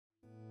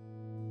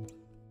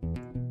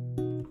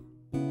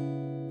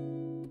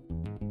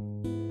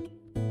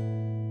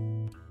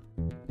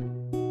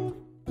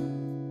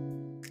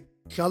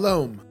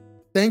Shalom.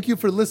 Thank you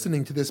for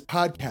listening to this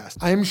podcast.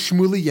 I am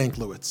Shmuley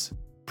Yanklowitz,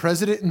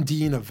 President and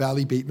Dean of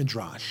Valley Beit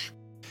Midrash.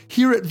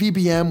 Here at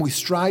VBM, we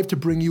strive to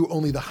bring you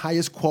only the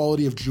highest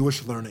quality of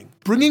Jewish learning,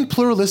 bringing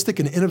pluralistic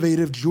and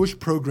innovative Jewish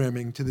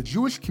programming to the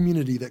Jewish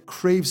community that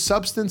craves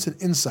substance and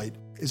insight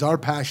is our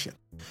passion,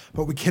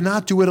 but we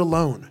cannot do it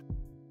alone.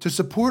 To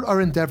support our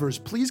endeavors,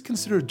 please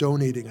consider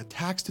donating a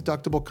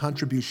tax-deductible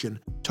contribution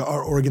to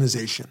our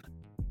organization.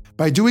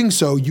 By doing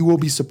so, you will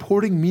be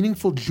supporting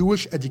meaningful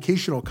Jewish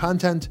educational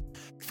content,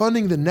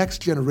 funding the next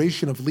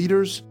generation of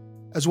leaders,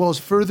 as well as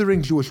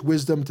furthering Jewish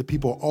wisdom to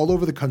people all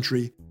over the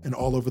country and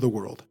all over the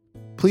world.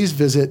 Please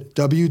visit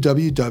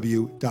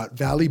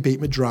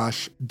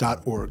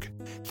www.valleybeitmidrash.org.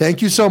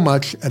 Thank you so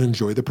much and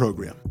enjoy the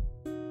program.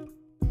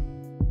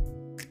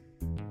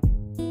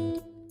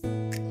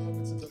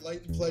 It's a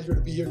delight and pleasure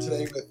to be here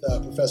today with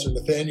Professor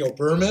Nathaniel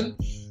Berman,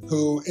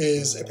 who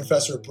is a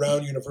professor at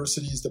Brown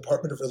University's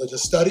Department of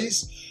Religious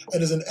Studies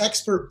and is an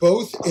expert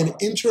both in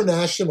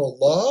international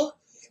law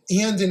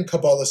and in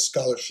Kabbalah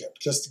scholarship.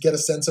 Just to get a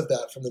sense of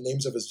that from the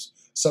names of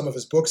some of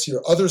his books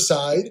here: Other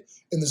Side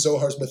in the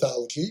Zohar's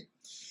Mythology,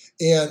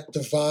 and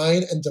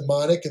Divine and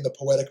Demonic in the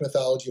Poetic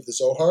Mythology of the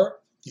Zohar,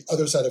 The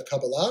Other Side of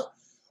Kabbalah,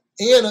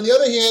 and on the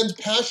other hand,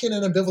 Passion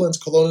and Ambivalence,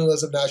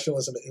 Colonialism,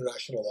 Nationalism, and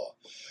International Law.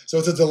 So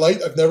it's a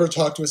delight. I've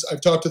talked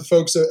to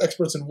folks,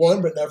 experts in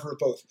one, but never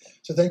both.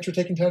 So thanks for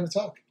taking time to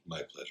talk.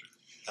 My pleasure.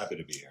 Happy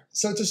to be here.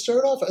 So to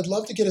start off, I'd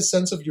love to get a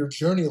sense of your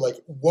journey. Like,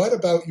 what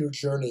about your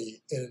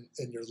journey in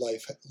your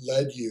life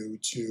led you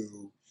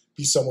to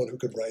be someone who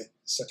could write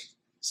such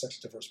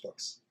diverse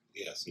books?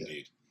 Yes,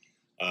 indeed.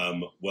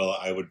 Well,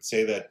 I would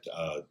say that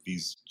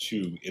these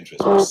two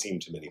interests, which seem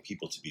to many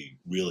people to be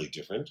really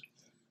different,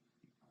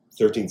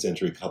 13th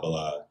century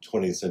Kabbalah,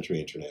 20th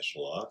century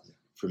international law,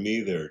 for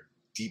me, they're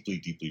deeply,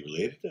 deeply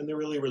related, and they're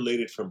really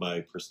related from my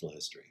personal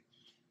history.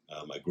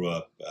 I grew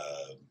up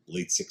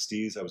late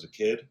 60s. I was a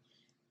kid,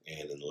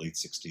 and in the late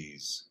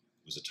 60s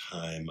was a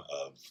time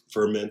of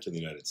ferment in the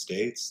United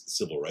States. The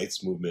civil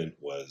rights movement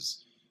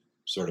was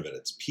sort of at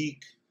its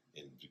peak,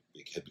 and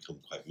it had become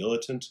quite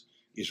militant.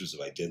 Issues of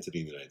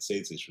identity in the United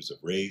States, issues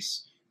of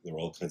race. There were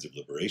all kinds of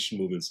liberation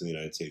movements in the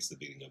United States, the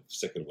beginning of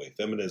second wave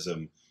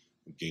feminism,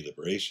 gay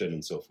liberation,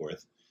 and so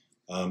forth.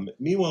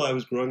 Meanwhile, I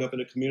was growing up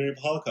in a community of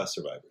Holocaust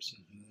survivors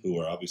who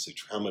were obviously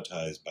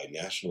traumatized by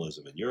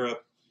nationalism in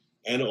Europe,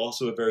 and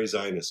also a very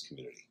Zionist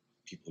community,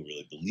 people who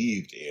really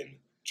believed in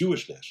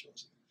Jewish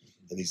nationalism.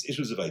 And these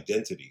issues of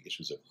identity,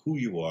 issues of who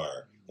you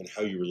are and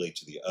how you relate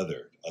to the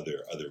other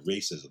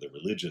races, other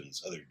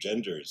religions, other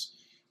genders,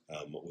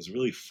 was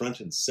really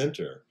front and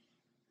center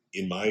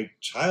in my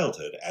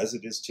childhood, as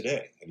it is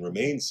today, and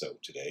remains so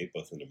today,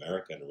 both in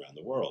America and around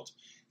the world.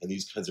 And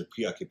these kinds of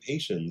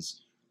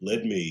preoccupations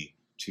led me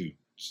to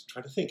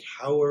try to think,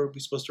 how are we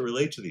supposed to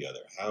relate to the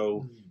other?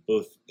 How,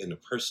 both in a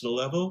personal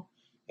level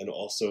and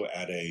also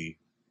at a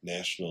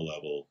national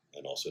level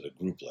and also at a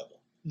group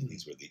level.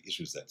 These were the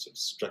issues that sort of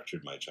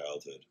structured my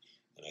childhood,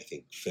 and I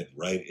think fit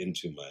right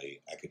into my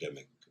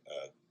academic,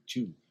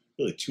 two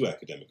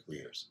academic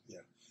careers.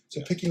 Yeah.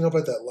 So picking up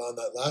at on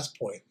that last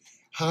point,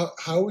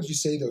 how would you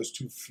say those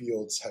two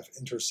fields have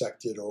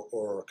intersected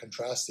or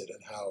contrasted,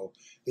 and how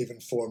they've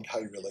informed how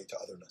you relate to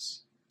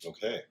otherness?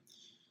 Okay.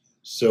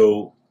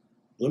 So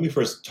let me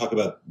first talk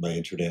about my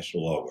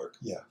international law work.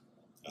 Yeah.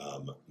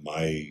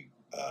 My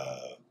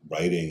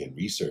writing and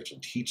research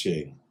and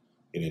teaching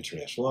in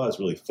international law is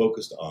really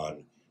focused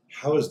on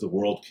how has the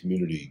world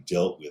community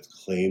dealt with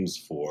claims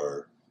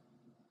for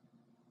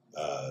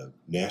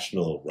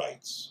national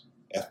rights,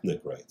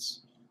 ethnic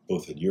rights,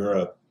 both in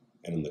Europe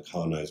and in the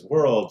colonized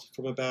world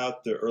from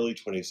about the early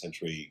 20th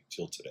century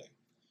till today.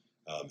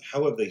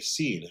 How have they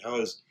seen, how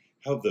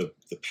have the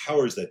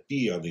powers that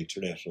be on the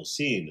international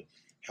scene,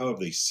 how have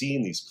they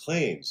seen these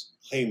claims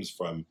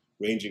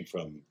ranging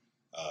from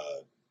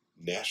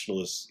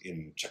nationalists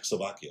in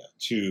Czechoslovakia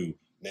to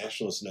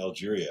nationalists in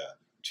Algeria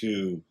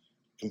to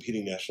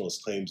competing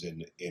nationalist claims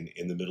in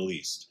the Middle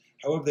East?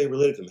 How have they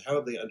related to them? How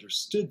have they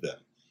understood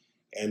them?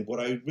 And what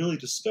I really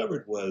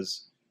discovered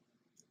was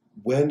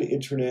when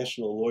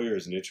international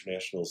lawyers and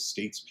international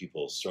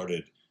statespeople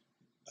started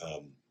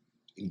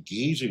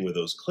engaging with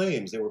those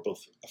claims, they were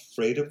both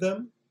afraid of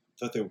them,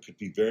 thought they could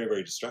be very,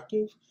 very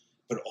destructive,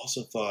 but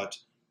also thought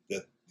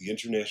that the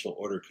international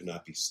order could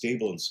not be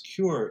stable and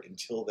secure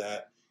until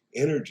that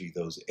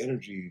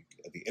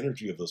the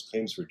energy of those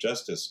claims for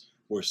justice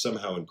were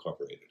somehow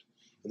incorporated.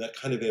 And that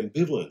kind of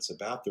ambivalence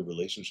about the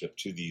relationship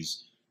to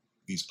these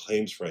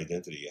claims for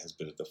identity has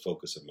been at the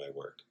focus of my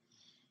work.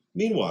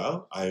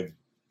 Meanwhile, I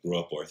grew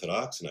up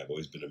Orthodox, and I've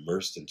always been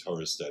immersed in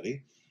Torah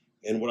study.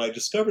 And what I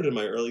discovered in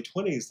my early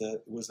 20s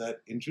was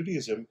that in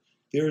Judaism,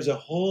 there is a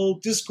whole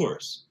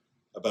discourse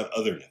about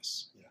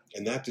otherness. Yeah.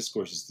 And that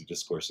discourse is the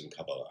discourse in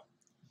Kabbalah,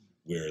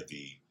 where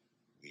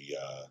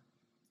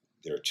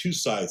there are two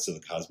sides to the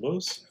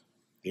cosmos.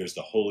 There's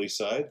the holy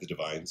side, the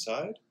divine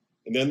side,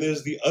 and then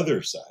there's the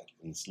other side.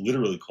 And it's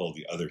literally called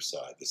the other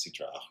side, the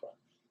Sitra Achra,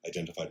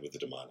 identified with the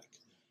demonic.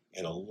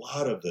 And a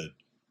lot of the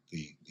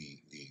the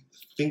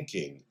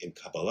thinking in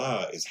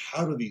Kabbalah is,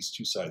 how do these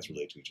two sides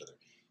relate to each other?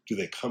 Do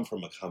they come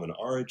from a common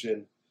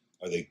origin?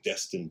 Are they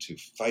destined to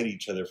fight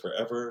each other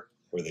forever?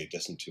 Or are they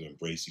destined to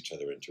embrace each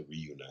other and to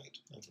reunite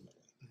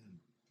ultimately?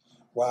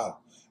 Wow.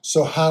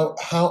 So how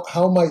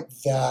might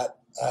that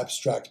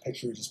abstract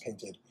picture you just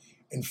painted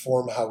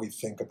inform how we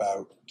think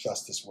about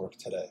justice work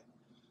today?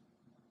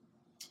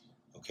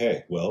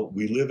 Okay, well,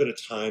 we live at a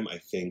time, I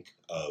think,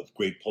 of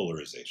great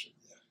polarization.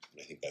 Yeah.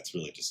 And I think that's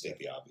really to state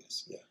the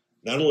obvious. Yeah.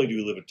 Not only do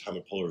we live at a time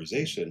of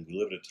polarization, we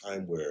live at a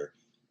time where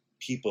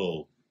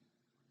people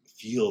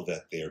feel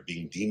that they're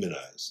being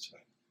demonized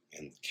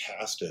and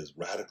cast as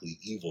radically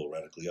evil,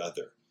 radically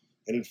other.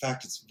 And in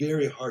fact, it's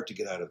very hard to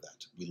get out of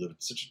that. We live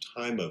at such a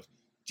time of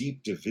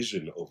deep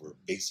division over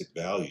basic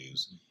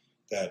values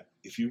that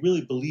if you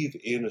really believe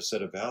in a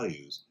set of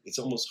values, it's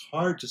almost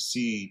hard to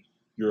see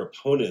your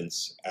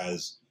opponents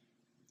as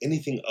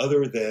anything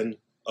other than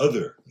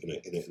other in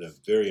a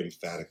very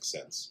emphatic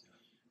sense.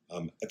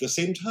 At the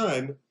same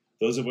time,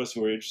 those of us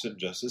who are interested in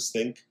justice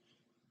think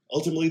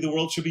ultimately the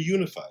world should be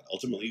unified.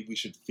 Ultimately, we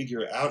should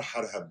figure out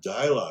how to have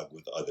dialogue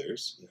with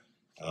others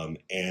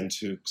and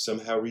to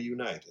somehow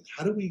reunite. And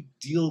how do we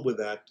deal with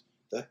that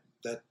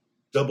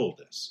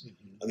doubleness?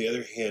 Mm-hmm. On the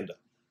other hand,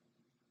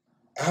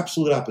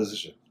 absolute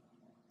opposition,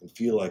 and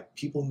feel like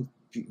people who,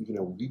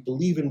 we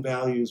believe in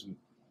values, in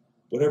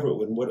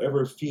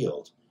whatever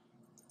field,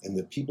 and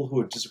the people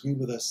who disagree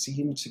with us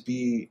seem to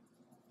be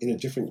in a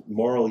different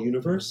moral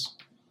universe.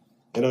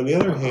 And on the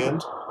other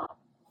hand,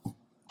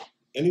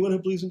 anyone who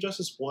believes in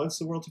justice wants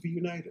the world to be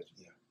united.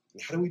 Yeah.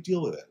 And how do we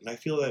deal with it? And I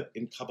feel that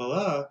in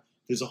Kabbalah,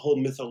 there's a whole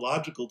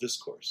mythological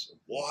discourse, a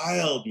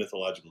wild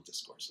mythological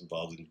discourse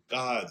involving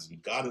gods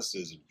and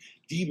goddesses and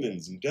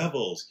demons and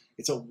devils.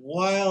 It's a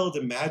wild,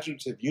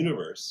 imaginative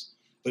universe.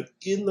 But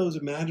in those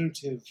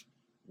imaginative,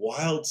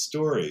 wild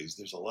stories,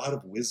 there's a lot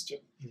of wisdom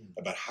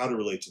about how to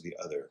relate to the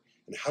other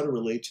and how to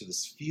relate to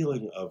this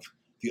feeling of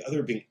the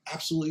other being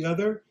absolutely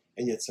other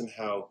and yet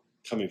somehow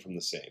coming from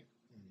the same.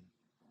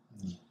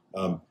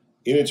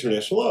 In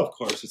international law, of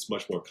course, it's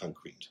much more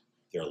concrete.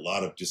 There are a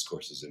lot of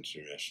discourses in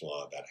international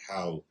law about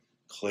how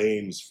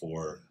claims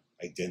for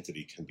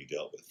identity can be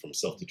dealt with, from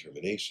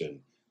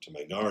self-determination to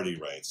minority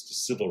rights to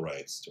civil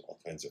rights to all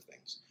kinds of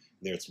things.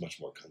 And there it's much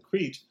more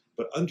concrete,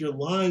 but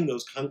underlying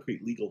those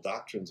concrete legal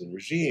doctrines and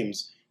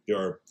regimes,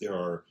 there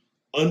are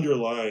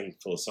underlying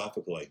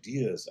philosophical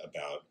ideas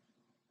about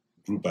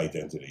group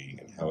identity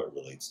and how it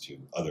relates to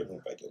other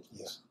group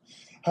identities.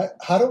 Yeah.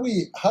 How do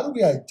we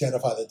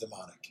identify the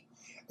demonic?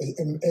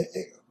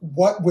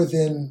 What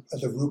within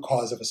the root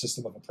cause of a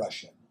system of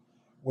oppression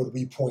would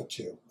we point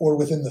to, or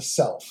within the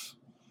self,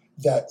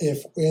 that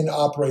if in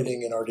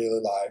operating in our daily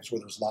lives where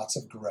there's lots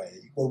of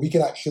gray, where we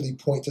can actually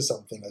point to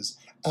something as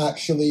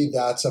actually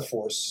that's a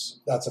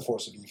force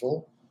of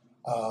evil,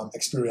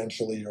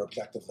 experientially or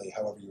objectively,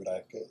 however you would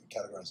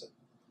categorize it?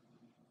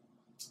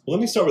 Well,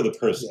 let me start with the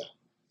personal.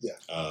 Yeah.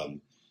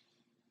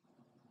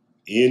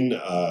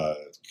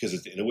 Because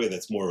it's in a way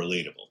that's more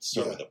relatable to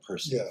start with a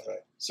person. Yeah,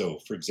 right. So,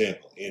 for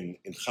example, in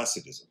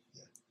Hasidism,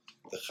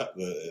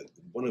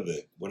 one of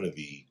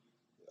the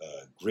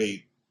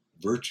great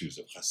virtues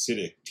of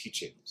Hasidic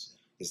teachings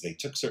is they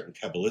took certain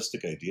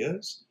Kabbalistic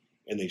ideas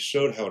and they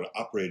showed how it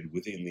operated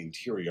within the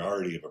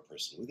interiority of a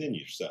person, within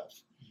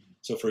yourself. Mm-hmm.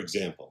 So, for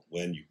example,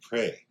 when you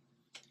pray,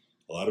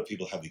 a lot of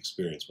people have the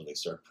experience when they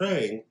start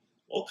praying,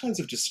 all kinds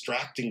of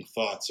distracting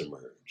thoughts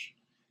emerge,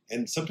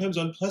 and sometimes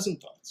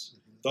unpleasant thoughts.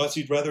 Thoughts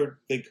you'd rather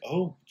think,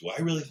 oh, do I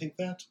really think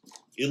that?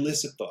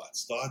 Illicit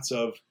thoughts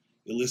of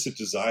illicit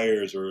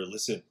desires or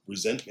illicit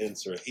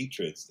resentments or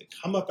hatreds. They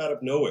come up out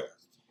of nowhere.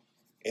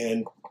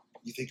 And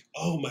you think,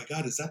 oh my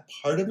God, is that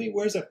part of me?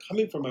 Where's that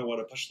coming from? I want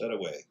to push that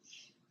away.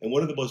 And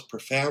one of the most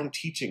profound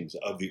teachings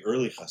of the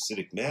early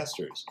Hasidic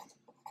masters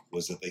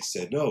was that they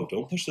said, no,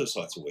 don't push those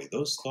thoughts away.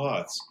 Those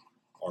thoughts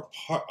are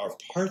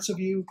parts of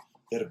you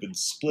that have been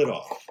split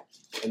off.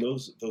 And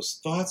those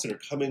thoughts that are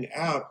coming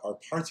out are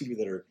parts of you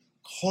that are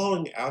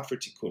calling out for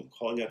tikkun,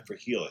 calling out for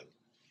healing.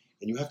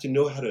 And you have to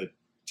know how to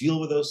deal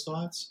with those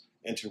thoughts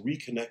and to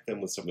reconnect them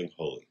with something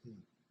holy.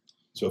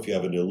 So if you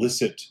have an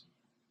illicit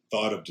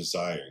thought of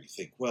desire, you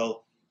think,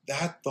 well,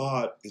 that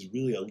thought is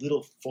really a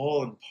little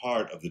fallen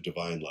part of the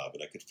divine love,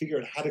 and I could figure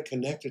out how to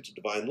connect it to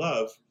divine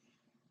love,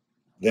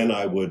 then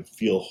I would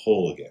feel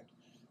whole again.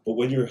 But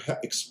when you're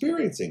really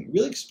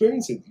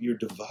experiencing, you're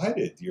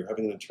divided, you're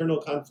having an internal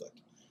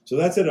conflict. So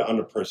that's it on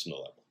a personal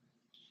level.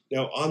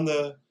 Now, on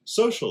the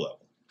social level,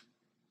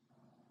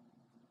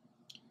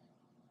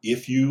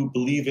 if you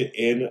believe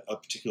in a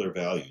particular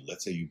value,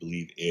 let's say you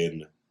believe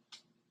in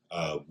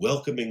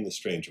welcoming the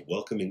stranger,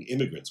 welcoming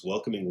immigrants,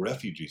 welcoming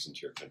refugees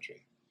into your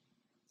country,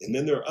 and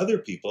then there are other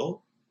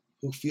people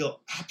who feel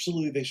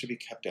absolutely they should be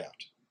kept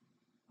out,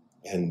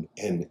 and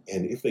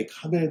if they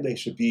come in, they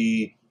should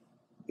be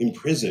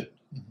imprisoned.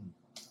 Mm-hmm.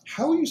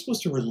 How are you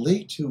supposed to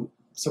relate to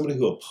somebody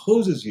who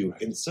opposes you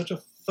in such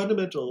a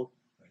fundamental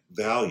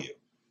value?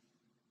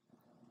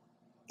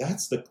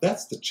 That's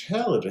the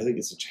challenge. I think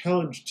it's a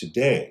challenge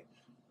today.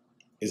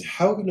 Is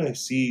how can I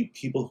see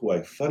people who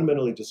I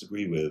fundamentally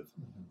disagree with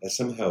as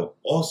somehow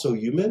also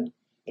human,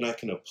 and I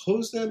can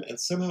oppose them, and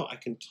somehow I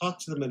can talk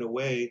to them in a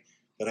way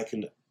that I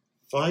can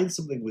find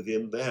something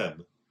within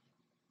them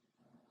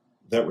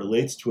that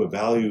relates to a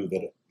value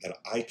that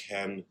I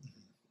can,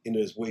 in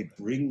a way,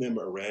 bring them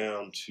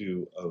around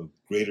to a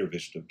greater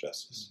vision of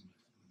justice.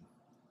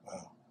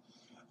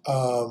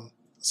 Wow.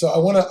 So I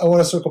want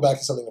to circle back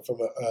to something from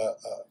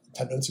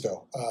 10 minutes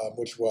ago,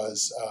 which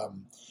was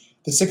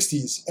the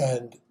 60s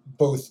and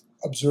both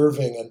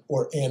observing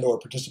and or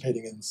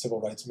participating in the civil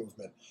rights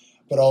movement,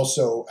 but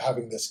also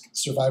having this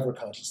survivor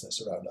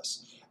consciousness around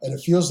us. And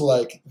it feels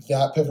like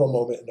that pivotal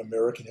moment in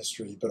American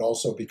history, but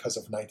also because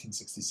of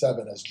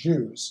 1967 as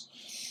Jews,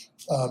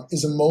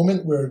 is a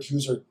moment where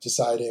Jews are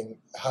deciding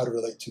how to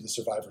relate to the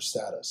survivor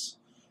status.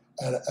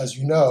 And as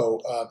you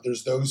know,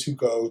 there's those who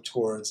go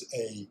towards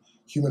a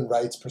human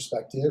rights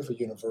perspective, a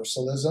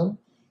universalism,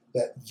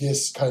 that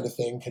this kind of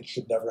thing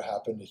should never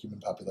happen to human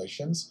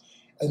populations,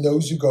 and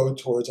those who go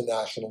towards a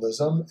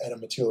nationalism and a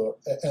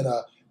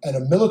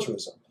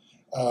militarism.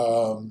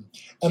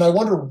 And I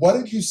wonder, what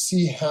did you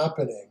see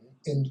happening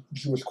in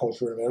Jewish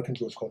culture, American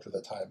Jewish culture at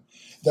that time,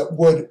 that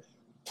would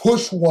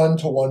push one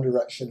to one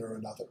direction or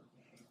another?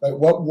 Right?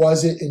 What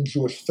was it in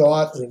Jewish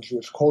thought or in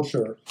Jewish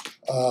culture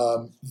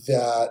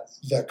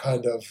that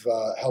kind of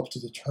helped to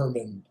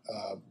determine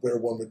where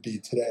one would be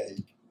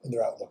today in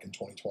their outlook in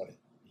 2020?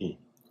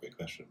 Great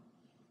question.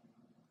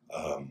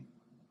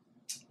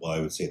 Well, I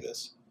would say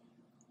this.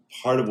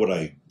 Part of what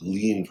I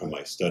glean from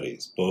my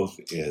studies, both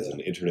as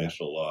an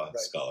international law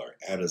scholar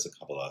and as a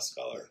Kabbalah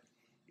scholar,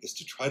 is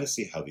to try to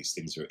see how these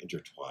things are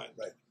intertwined.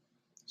 Right.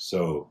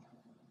 So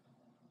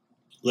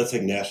let's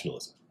take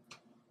nationalism.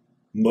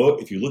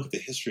 If you look at the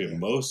history of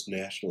most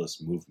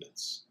nationalist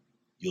movements,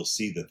 you'll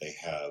see that they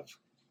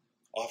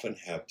often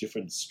have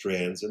different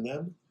strands in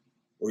them,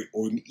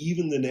 or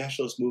even the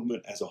nationalist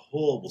movement as a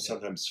whole will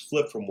sometimes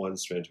flip from one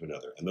strand to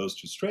another. And those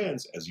two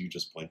strands, as you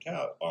just point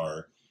out,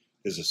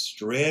 there's a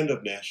strand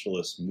of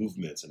nationalist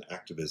movements and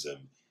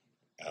activism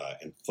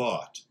and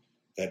thought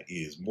that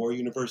is more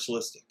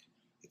universalistic.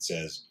 It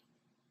says,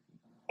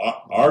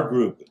 our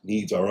group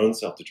needs our own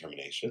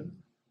self-determination,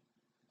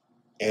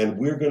 and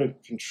we're going to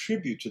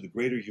contribute to the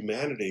greater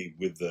humanity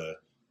with the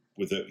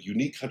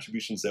unique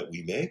contributions that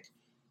we make,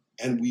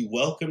 and we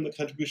welcome the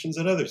contributions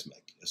that others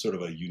make. A sort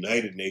of a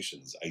United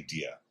Nations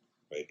idea,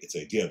 right? It's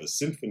the idea of a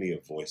symphony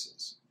of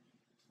voices.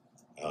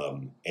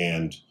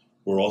 And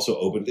we're also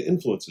open to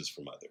influences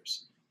from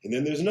others. And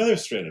then there's another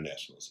strand of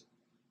nationalism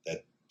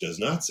that does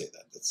not say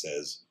that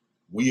says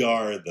we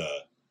are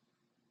the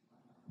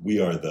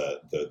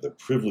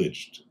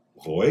privileged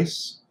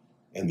voice,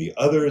 and the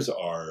others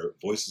are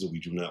voices that we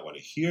do not want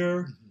to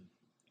hear,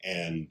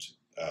 and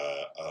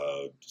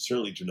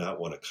certainly do not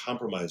want to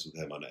compromise with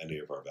them on any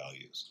of our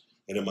values.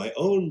 And in my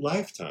own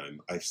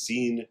lifetime, I've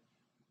seen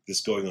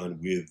this going on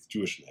with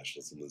Jewish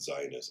nationalism, with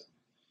Zionism.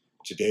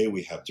 Today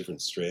we have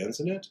different strands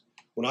in it.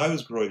 When I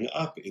was growing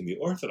up in the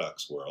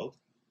Orthodox world,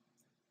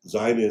 the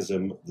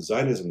Zionism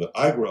that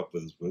I grew up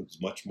with was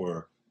much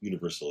more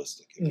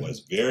universalistic. It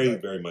was very,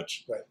 very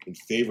much in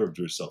favor of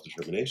Jewish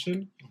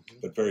self-determination,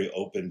 but very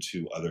open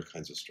to other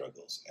kinds of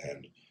struggles,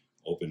 and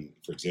open,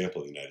 for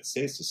example, in the United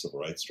States, to civil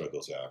rights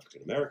struggles of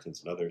African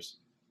Americans and others.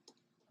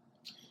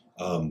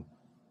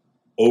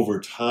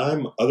 Over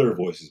time, other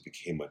voices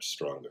became much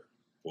stronger,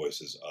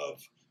 voices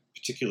of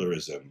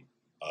particularism,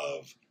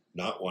 of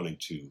not wanting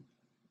to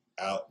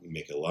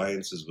make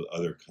alliances with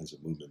other kinds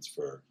of movements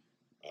for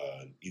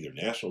either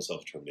national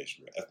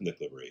self-determination or ethnic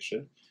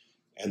liberation.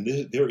 And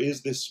there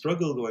is this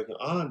struggle going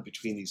on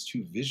between these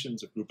two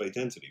visions of group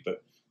identity.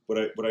 But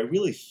what I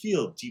really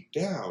feel deep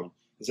down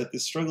is that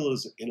this struggle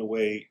is, in a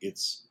way,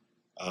 it's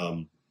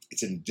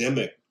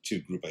endemic to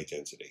group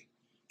identity.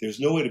 There's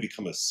no way to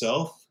become a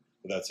self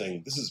without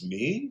saying, this is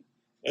me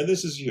and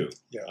this is you.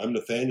 Yeah. I'm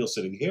Nathaniel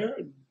sitting here,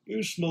 and you,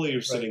 Shmuley,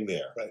 you're sitting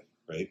there.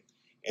 Right?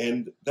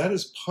 And that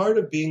is part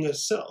of being a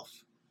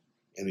self.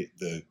 And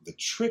the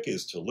trick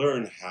is to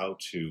learn how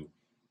to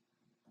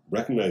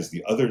recognize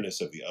the otherness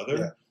of the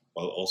other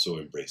while also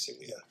embracing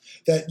the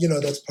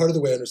other. That's part of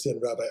the way I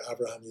understand Rabbi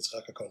Avraham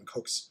Yitzchak HaKohen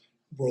Koch's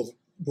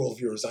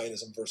worldview of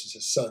Zionism versus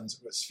his son's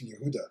Tzvi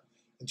Yehuda,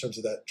 in terms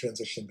of that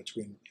transition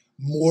between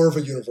more of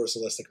a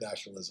universalistic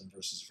nationalism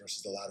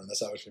versus the latter. And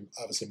that's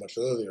obviously much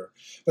earlier.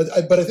 But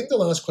I think the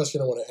last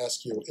question I want to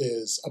ask you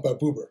is about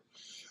Buber.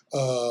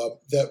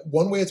 That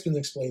one way it's been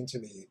explained to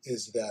me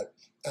is that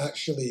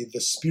actually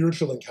the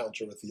spiritual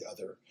encounter with the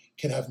other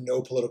can have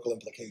no political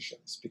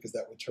implications, because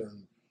that would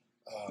turn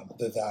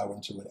the thou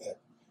into an it.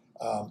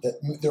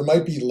 That there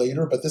might be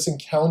later, but this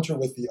encounter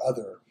with the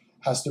other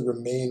has to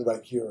remain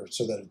right here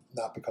so that it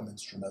not become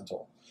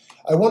instrumental.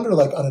 I wonder,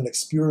 like, on an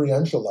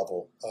experiential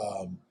level,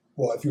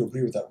 well, if you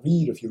agree with that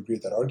read, if you agree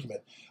with that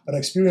argument, on an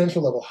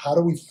experiential level, how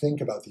do we think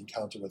about the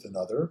encounter with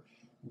another,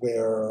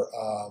 where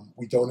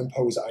we don't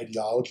impose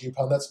ideology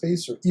upon that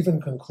space or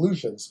even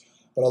conclusions,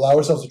 but allow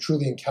ourselves to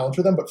truly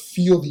encounter them, but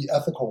feel the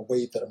ethical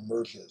weight that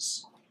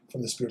emerges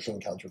from the spiritual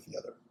encounter with the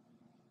other?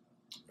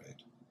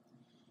 Right.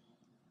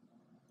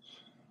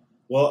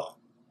 Well,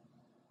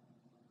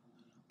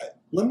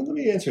 Let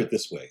me answer it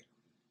this way.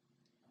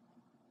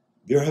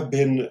 There have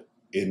been,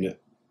 in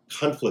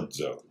conflict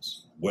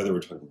zones, whether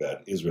we're talking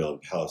about Israel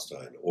and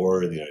Palestine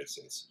or the United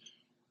States,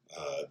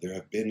 there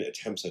have been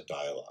attempts at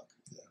dialogue.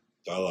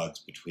 Dialogues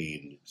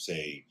between,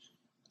 say,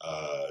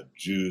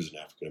 Jews and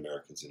African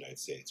Americans in the United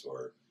States,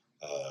 or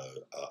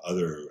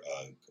other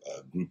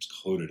groups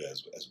coded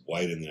as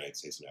white in the United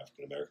States and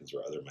African Americans,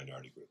 or other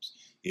minority groups.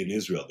 In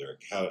Israel, there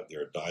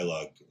are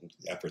dialogue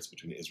efforts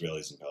between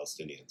Israelis and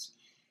Palestinians.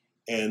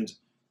 And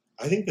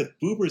I think that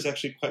Buber is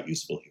actually quite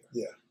useful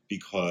here.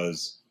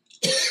 Because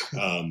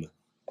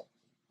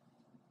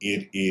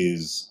it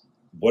is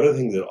one of the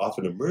things that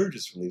often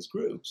emerges from these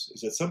groups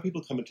is that some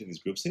people come into these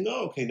groups saying,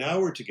 oh, okay,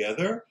 now we're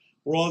together,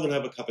 we're all going to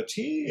have a cup of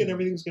tea and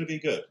everything's going to be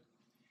good.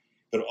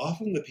 But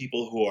often the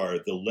people who are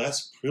the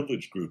less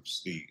privileged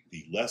groups, the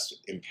less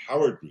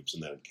empowered groups in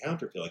that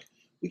encounter feel like,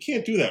 we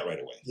can't do that right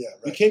away.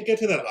 We can't get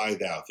to that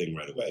I-thou thing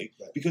right away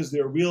because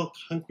there are real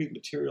concrete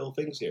material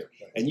things here.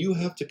 And you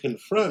have to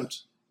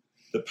confront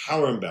the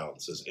power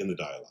imbalances in the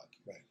dialogue.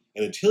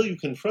 And until you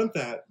confront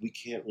that, we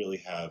can't really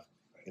have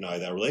an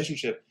I-thou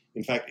relationship.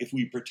 In fact, if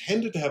we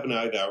pretended to have an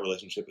I-thou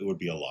relationship, it would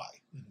be a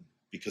lie.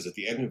 Because at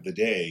the end of the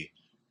day,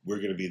 we're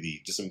going to be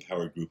the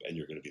disempowered group and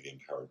you're going to be the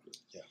empowered group.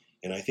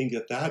 And I think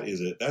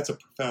that's a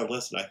profound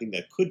lesson. I think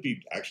that could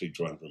be actually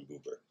drawn from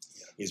Buber.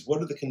 Is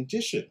what are the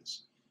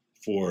conditions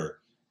for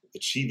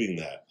achieving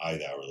that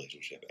I-thou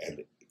relationship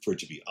and for it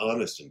to be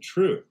honest and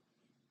true,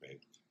 right?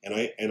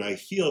 And I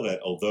feel that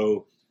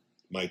although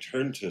my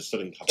turn to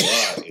studying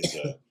Kabbalah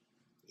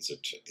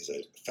is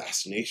a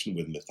fascination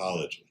with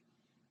mythology,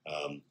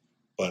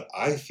 but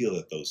I feel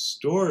that those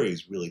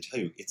stories really tell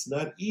you it's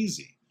not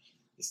easy.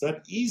 It's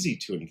not easy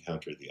to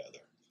encounter the other.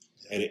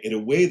 And in a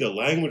way, the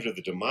language of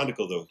the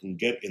demonical, though, can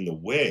get in the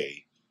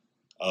way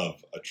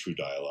of a true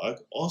dialogue,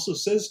 also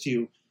says to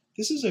you,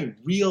 this is a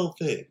real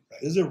thing.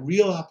 This is a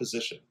real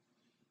opposition.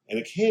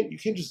 And you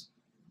can't just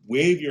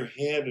wave your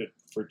hand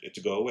for it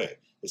to go away.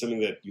 It's something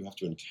that you have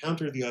to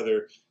encounter the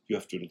other. You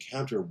have to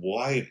encounter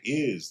why it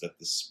is that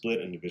the split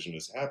and division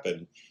has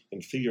happened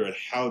and figure out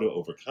how to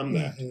overcome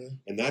that.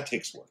 And that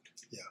takes work.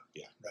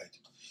 Right.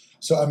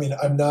 So, I mean,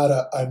 I'm not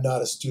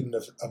a student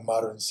of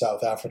modern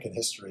South African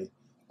history,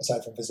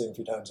 aside from visiting a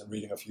few times and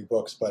reading a few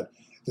books, but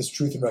this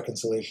truth and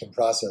reconciliation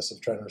process of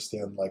trying to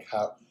understand, like,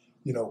 how,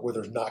 where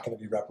there's not going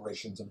to be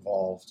reparations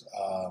involved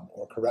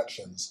or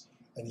corrections,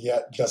 and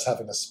yet just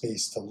having a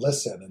space to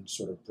listen and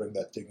sort of bring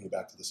that dignity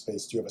back to the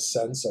space. Do you have a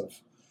sense of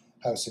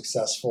how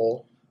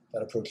successful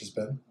that approach has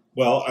been?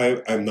 Well,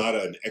 I'm not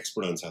an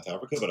expert on South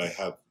Africa, but I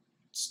have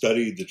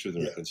studied the truth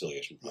and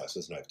reconciliation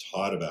process, and I've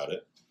taught about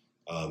it.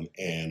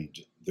 And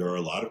there are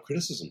a lot of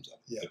criticisms of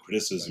it. The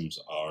criticisms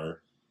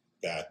are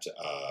that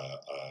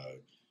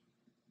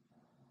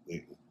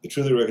the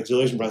truth and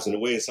reconciliation process, in a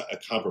way, is a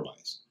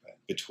compromise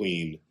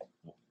between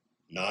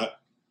not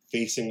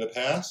facing the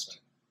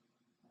past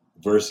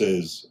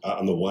versus,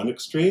 on the one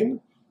extreme,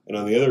 and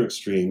on the other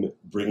extreme,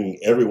 bringing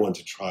everyone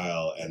to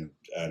trial and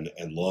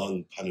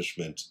long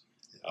punishment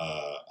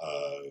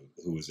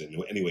who was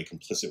in any way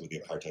complicit with the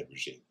apartheid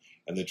regime.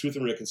 And the truth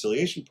and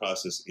reconciliation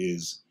process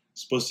is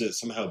supposed to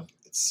somehow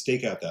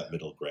stake out that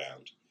middle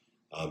ground.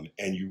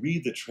 And you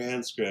read the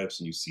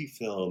transcripts and you see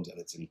films, and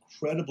it's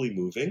incredibly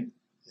moving.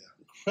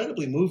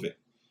 Incredibly moving.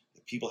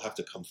 People have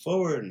to come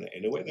forward, and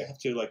in a way they have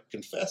to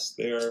confess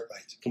their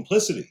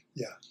complicity.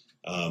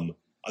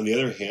 On the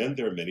other hand,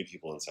 there are many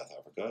people in South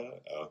Africa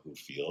who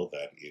feel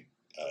that it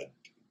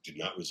did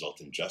not result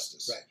in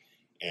justice,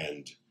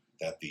 and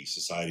that the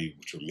society,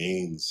 which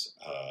remains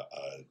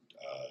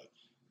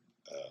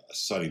a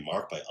society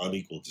marked by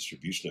unequal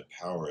distribution of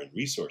power and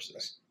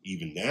resources,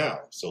 even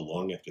now, so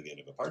long after the end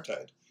of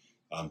apartheid,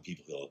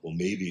 people feel, well,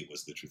 maybe it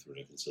was the truth and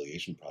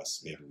reconciliation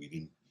process. Maybe we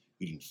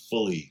didn't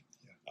fully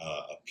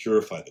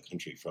purify the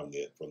country from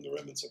the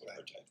remnants of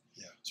apartheid.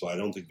 So I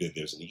don't think that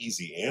there's an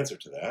easy answer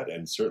to that.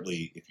 And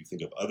certainly, if you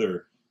think of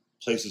other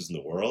places in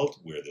the world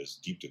where there's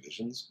deep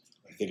divisions,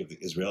 I think of the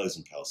Israelis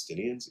and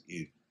Palestinians.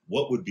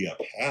 What would be a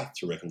path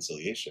to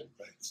reconciliation?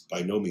 It's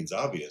by no means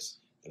obvious,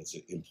 and it's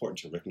important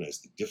to recognize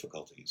the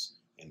difficulties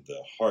and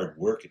the hard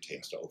work it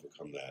takes to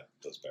overcome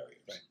those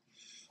barriers.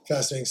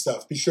 Fascinating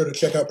stuff. Be sure to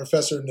check out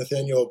Professor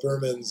Nathaniel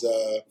Berman's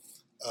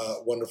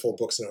wonderful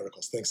books and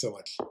articles. Thanks so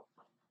much.